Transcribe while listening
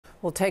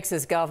Well,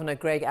 Texas Governor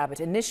Greg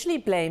Abbott initially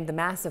blamed the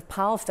massive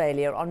power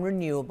failure on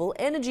renewable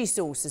energy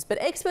sources, but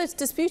experts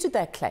disputed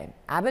that claim.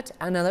 Abbott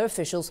and other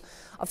officials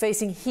are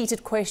facing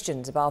heated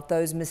questions about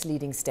those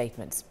misleading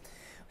statements.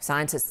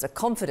 Scientists are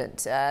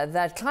confident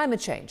that climate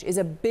change is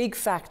a big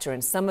factor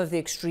in some of the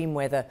extreme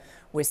weather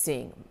we're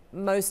seeing.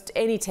 Most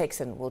any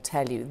Texan will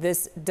tell you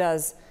this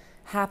does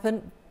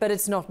happen, but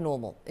it's not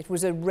normal. It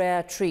was a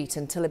rare treat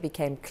until it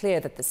became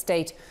clear that the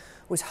state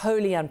was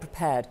wholly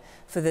unprepared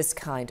for this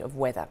kind of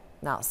weather.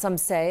 Now, some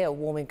say a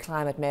warming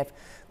climate may have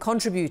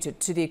contributed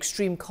to the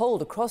extreme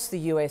cold across the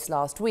U.S.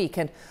 last week.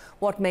 And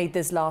what made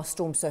this last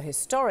storm so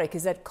historic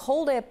is that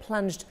cold air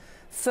plunged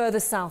further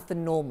south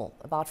than normal,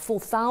 about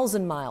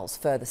 4,000 miles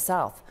further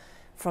south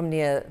from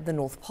near the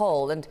North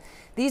Pole. And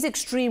these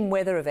extreme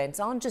weather events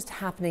aren't just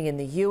happening in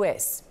the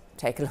U.S.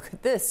 Take a look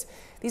at this.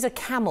 These are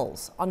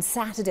camels on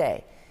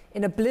Saturday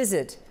in a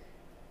blizzard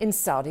in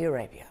Saudi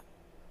Arabia.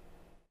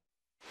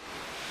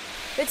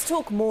 Let's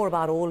talk more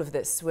about all of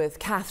this with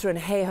Katharine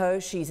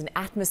Hayhoe. She's an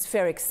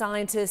atmospheric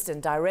scientist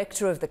and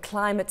director of the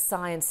Climate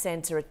Science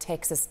Center at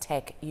Texas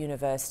Tech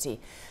University.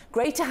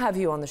 Great to have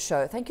you on the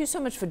show. Thank you so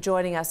much for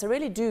joining us. I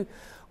really do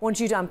want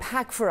you to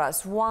unpack for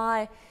us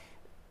why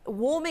a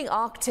warming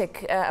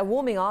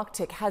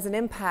Arctic has an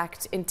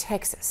impact in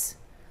Texas.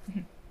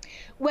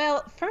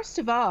 Well, first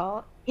of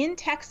all, in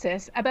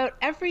Texas, about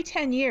every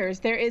 10 years,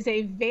 there is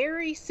a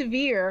very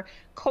severe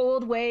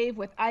cold wave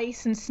with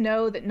ice and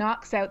snow that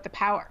knocks out the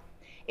power.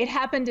 It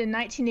happened in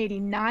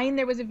 1989,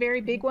 there was a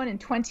very big one. In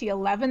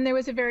 2011, there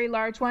was a very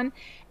large one.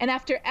 And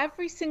after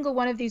every single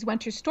one of these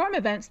winter storm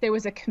events, there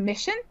was a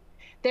commission.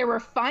 There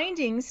were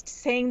findings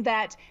saying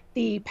that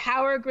the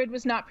power grid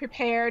was not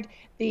prepared,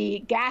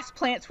 the gas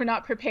plants were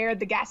not prepared,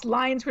 the gas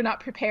lines were not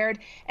prepared,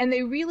 and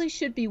they really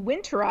should be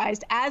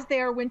winterized as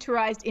they are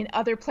winterized in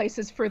other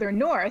places further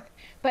north.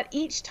 But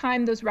each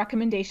time those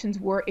recommendations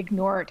were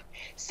ignored.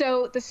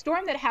 So the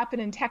storm that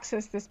happened in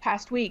Texas this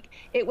past week,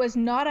 it was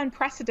not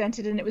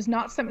unprecedented, and it was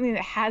not something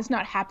that has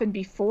not happened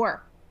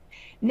before.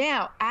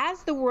 Now,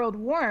 as the world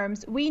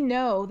warms, we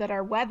know that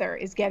our weather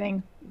is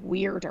getting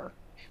weirder.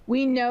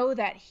 We know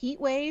that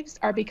heat waves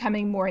are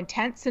becoming more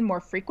intense and more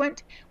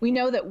frequent. We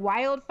know that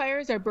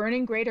wildfires are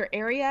burning greater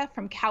area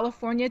from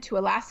California to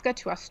Alaska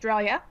to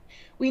Australia.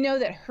 We know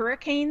that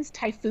hurricanes,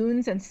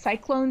 typhoons, and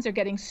cyclones are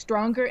getting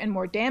stronger and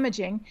more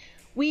damaging.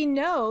 We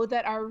know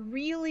that our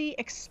really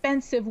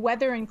expensive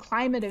weather and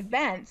climate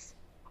events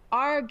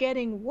are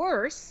getting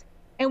worse.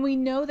 And we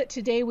know that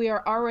today we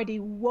are already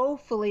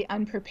woefully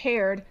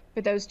unprepared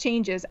for those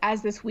changes,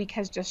 as this week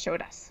has just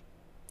showed us.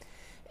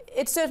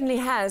 It certainly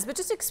has, but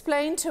just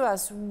explain to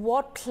us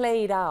what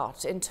played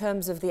out in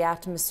terms of the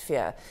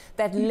atmosphere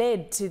that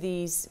led to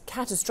these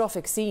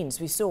catastrophic scenes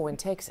we saw in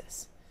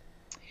Texas.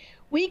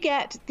 We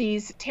get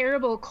these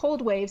terrible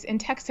cold waves in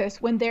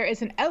Texas when there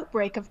is an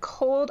outbreak of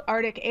cold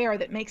Arctic air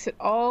that makes it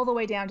all the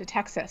way down to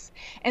Texas.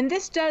 And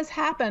this does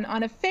happen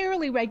on a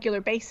fairly regular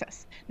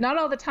basis. Not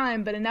all the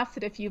time, but enough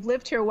that if you've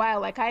lived here a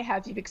while like I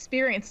have, you've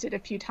experienced it a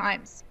few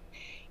times.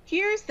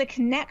 Here's the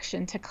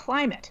connection to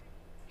climate.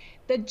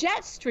 The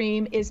jet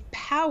stream is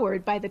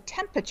powered by the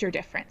temperature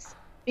difference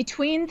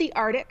between the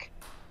Arctic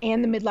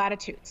and the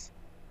mid-latitudes.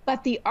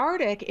 But the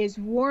Arctic is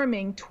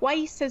warming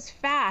twice as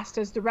fast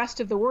as the rest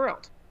of the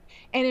world.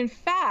 And in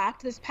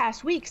fact, this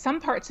past week, some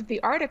parts of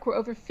the Arctic were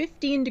over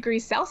 15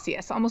 degrees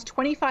Celsius, almost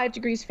 25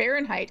 degrees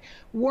Fahrenheit,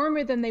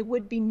 warmer than they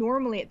would be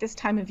normally at this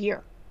time of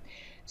year.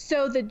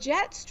 So the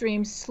jet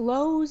stream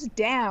slows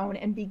down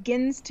and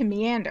begins to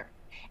meander.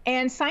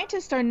 And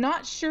scientists are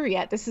not sure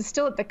yet. This is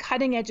still at the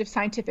cutting edge of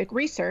scientific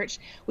research.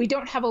 We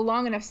don't have a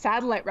long enough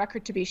satellite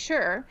record to be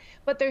sure,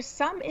 but there's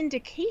some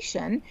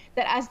indication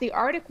that as the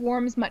Arctic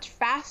warms much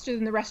faster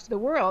than the rest of the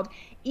world,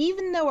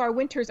 even though our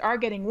winters are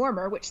getting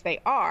warmer, which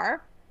they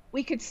are,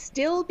 we could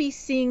still be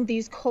seeing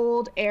these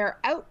cold air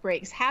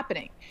outbreaks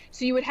happening.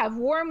 So you would have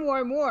warm,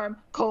 warm, warm,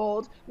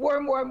 cold,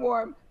 warm, warm,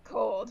 warm,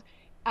 cold,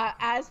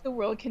 as the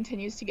world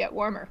continues to get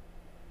warmer.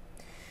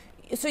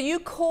 So you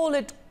call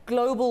it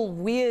global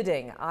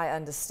weirding, I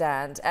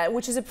understand,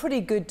 which is a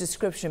pretty good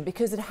description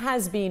because it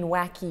has been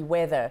wacky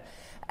weather.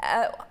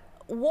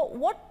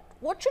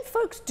 What should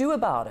folks do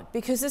about it?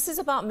 Because this is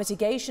about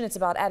mitigation, it's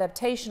about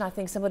adaptation. I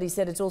think somebody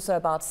said it's also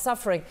about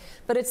suffering,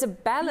 but it's a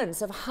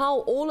balance of how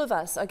all of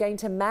us are going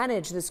to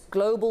manage this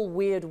global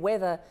weird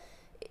weather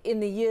in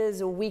the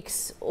years or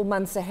weeks or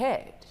months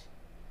ahead.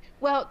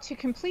 Well, to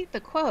complete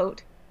the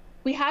quote,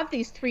 we have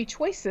these three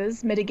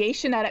choices: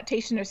 mitigation,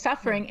 adaptation, or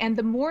suffering. And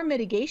the more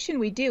mitigation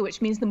we do, which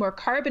means the more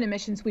carbon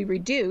emissions we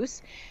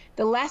reduce,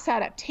 the less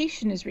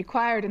adaptation is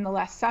required and the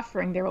less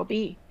suffering there will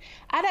be.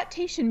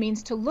 Adaptation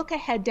means to look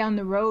ahead down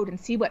the road and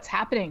see what's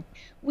happening.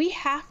 We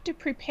have to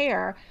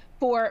prepare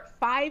for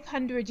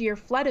 500-year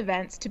flood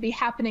events to be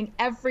happening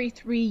every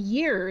 3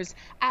 years,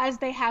 as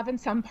they have in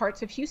some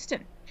parts of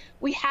Houston.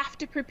 We have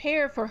to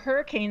prepare for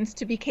hurricanes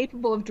to be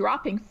capable of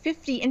dropping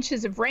 50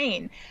 inches of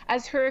rain,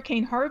 as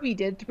Hurricane Harvey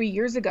did 3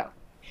 years ago.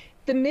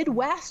 The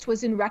Midwest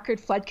was in record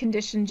flood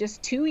condition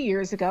just 2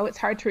 years ago. It's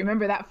hard to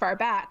remember that far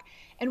back.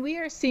 And we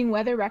are seeing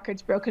weather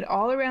records broken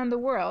all around the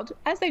world,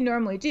 as they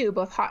normally do,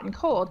 both hot and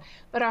cold.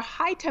 But our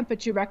high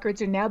temperature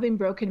records are now being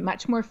broken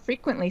much more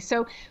frequently.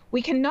 So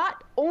we can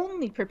not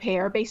only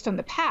prepare based on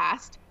the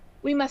past,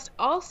 we must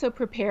also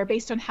prepare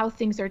based on how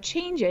things are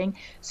changing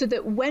so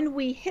that when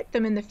we hit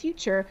them in the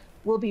future,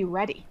 we'll be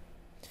ready.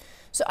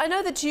 So I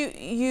know that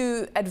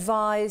you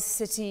advise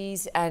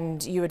cities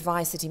and you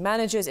advise city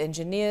managers,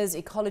 engineers,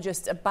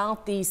 ecologists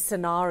about these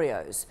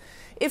scenarios.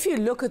 If you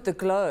look at the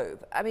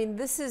globe, I mean,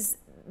 this is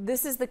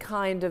the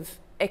kind of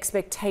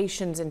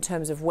expectations in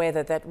terms of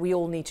weather that we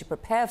all need to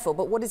prepare for.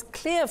 But what is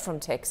clear from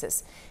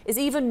Texas is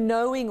even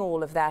knowing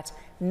all of that,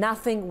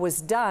 nothing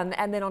was done.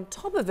 And then on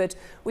top of it,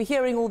 we're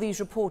hearing all these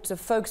reports of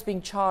folks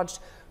being charged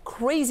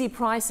crazy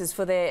prices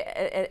for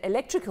their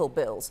electrical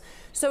bills.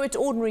 So it's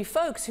ordinary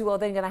folks who are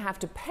then going to have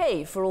to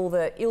pay for all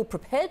the ill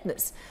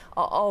preparedness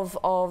of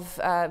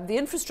the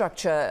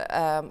infrastructure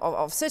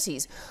of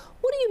cities.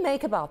 What do you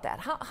make about that?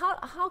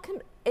 How can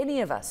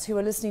any of us who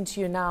are listening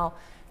to you now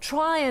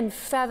try and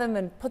fathom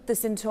and put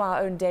this into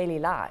our own daily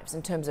lives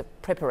in terms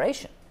of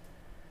preparation?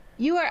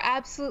 You are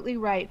absolutely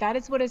right. That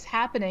is what is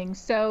happening.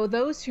 So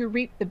those who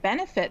reap the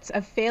benefits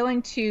of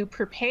failing to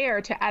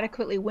prepare to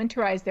adequately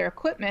winterize their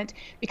equipment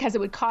because it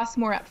would cost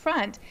more up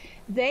front,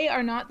 they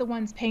are not the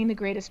ones paying the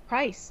greatest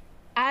price.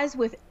 As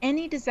with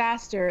any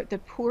disaster, the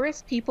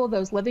poorest people,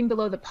 those living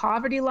below the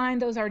poverty line,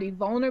 those already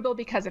vulnerable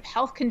because of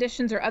health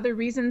conditions or other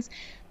reasons,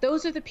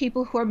 those are the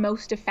people who are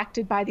most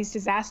affected by these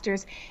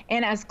disasters.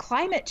 And as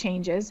climate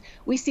changes,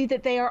 we see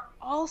that they are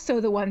also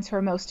the ones who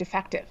are most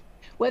effective.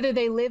 Whether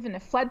they live in a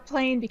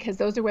floodplain, because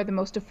those are where the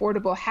most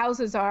affordable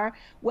houses are,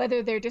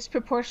 whether they're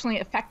disproportionately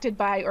affected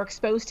by or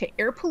exposed to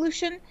air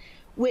pollution,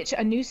 which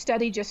a new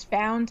study just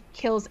found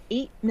kills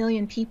 8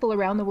 million people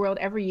around the world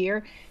every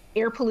year,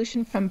 air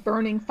pollution from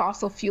burning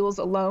fossil fuels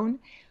alone.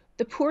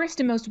 The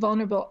poorest and most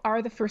vulnerable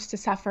are the first to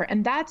suffer.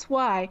 And that's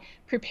why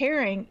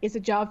preparing is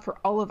a job for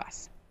all of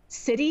us.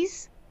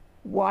 Cities,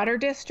 water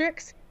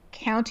districts,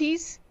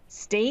 counties,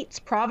 states,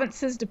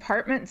 provinces,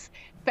 departments,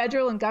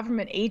 federal and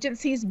government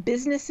agencies,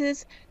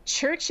 businesses,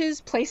 churches,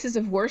 places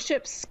of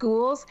worship,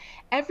 schools.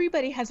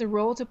 Everybody has a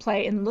role to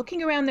play in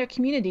looking around their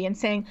community and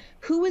saying,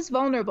 who is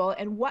vulnerable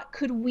and what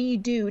could we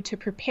do to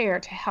prepare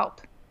to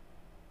help?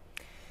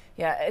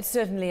 Yeah, it's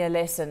certainly a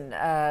lesson.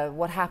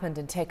 What happened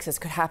in Texas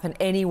could happen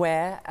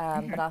anywhere,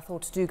 but our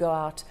thoughts do go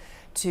out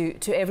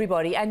to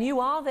everybody. And you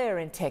are there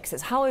in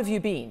Texas. How have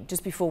you been,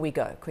 just before we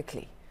go,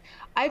 quickly?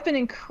 I've been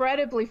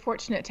incredibly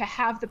fortunate to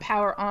have the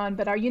power on,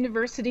 but our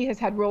university has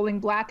had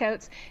rolling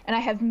blackouts, and I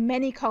have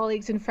many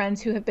colleagues and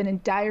friends who have been in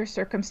dire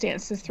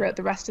circumstances throughout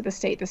the rest of the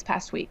state this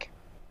past week.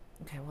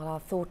 Okay, well, our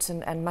thoughts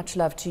and much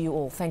love to you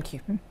all. Thank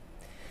you.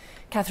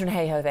 Katharine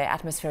Hayhoe there,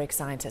 atmospheric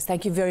scientist.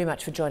 Thank you very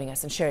much for joining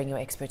us and sharing your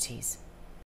expertise.